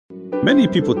Many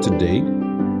people today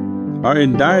are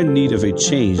in dire need of a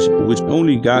change which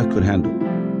only God could handle.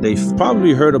 They've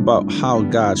probably heard about how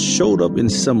God showed up in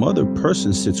some other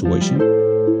person's situation,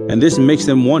 and this makes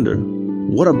them wonder,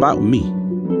 what about me?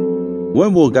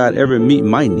 When will God ever meet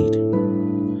my need?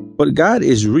 But God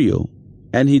is real,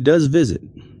 and He does visit.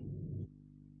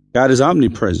 God is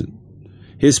omnipresent.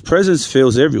 His presence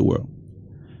fills everywhere.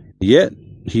 Yet,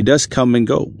 He does come and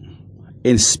go,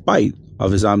 in spite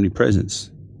of His omnipresence.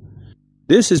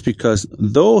 This is because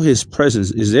though His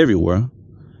presence is everywhere,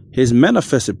 His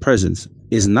manifested presence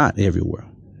is not everywhere.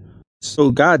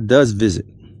 So God does visit.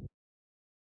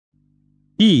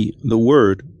 He, the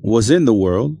Word, was in the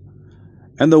world,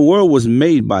 and the world was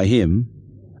made by Him,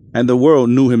 and the world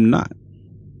knew Him not.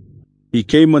 He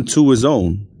came unto His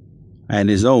own, and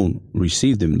His own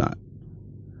received Him not.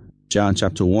 John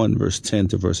chapter 1, verse 10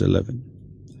 to verse 11.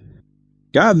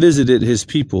 God visited His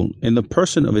people in the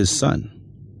person of His Son,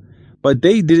 but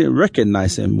they didn't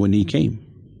recognize Him when He came.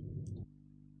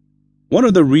 One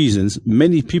of the reasons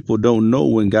many people don't know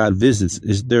when God visits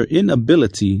is their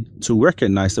inability to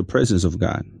recognize the presence of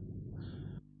God.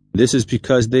 This is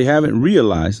because they haven't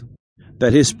realized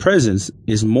that His presence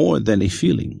is more than a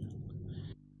feeling.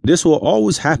 This will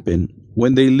always happen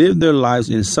when they live their lives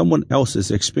in someone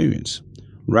else's experience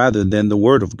rather than the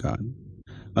Word of God.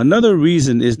 Another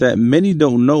reason is that many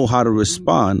don't know how to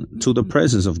respond to the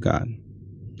presence of God.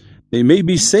 They may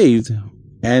be saved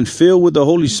and filled with the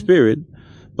Holy Spirit,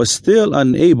 but still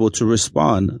unable to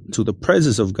respond to the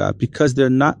presence of God because they're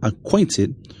not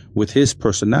acquainted with His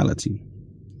personality.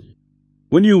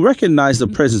 When you recognize the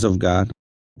presence of God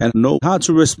and know how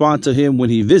to respond to Him when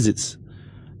He visits,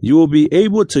 you will be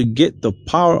able to get the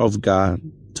power of God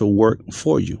to work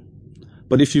for you.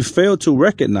 But if you fail to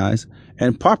recognize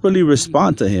and properly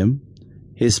respond to Him,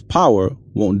 His power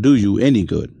won't do you any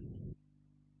good.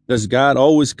 Does God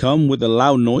always come with a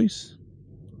loud noise?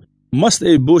 Must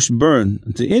a bush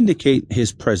burn to indicate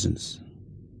His presence?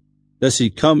 Does He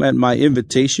come at my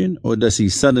invitation, or does He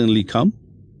suddenly come?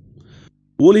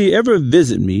 Will He ever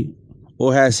visit me,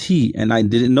 or has He and I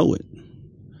didn't know it?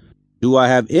 Do I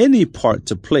have any part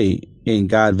to play in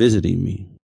God visiting me?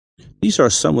 These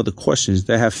are some of the questions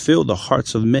that have filled the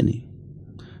hearts of many.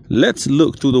 Let's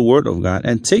look through the Word of God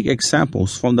and take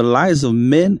examples from the lives of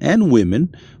men and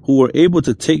women who were able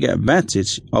to take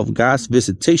advantage of God's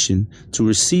visitation to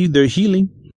receive their healing,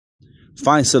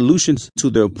 find solutions to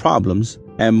their problems,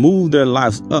 and move their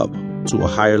lives up to a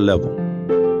higher level.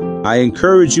 I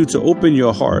encourage you to open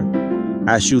your heart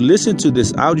as you listen to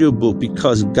this audiobook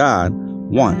because God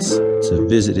wants to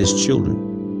visit His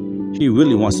children. He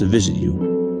really wants to visit you.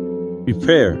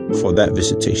 Prepare for that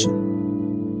visitation.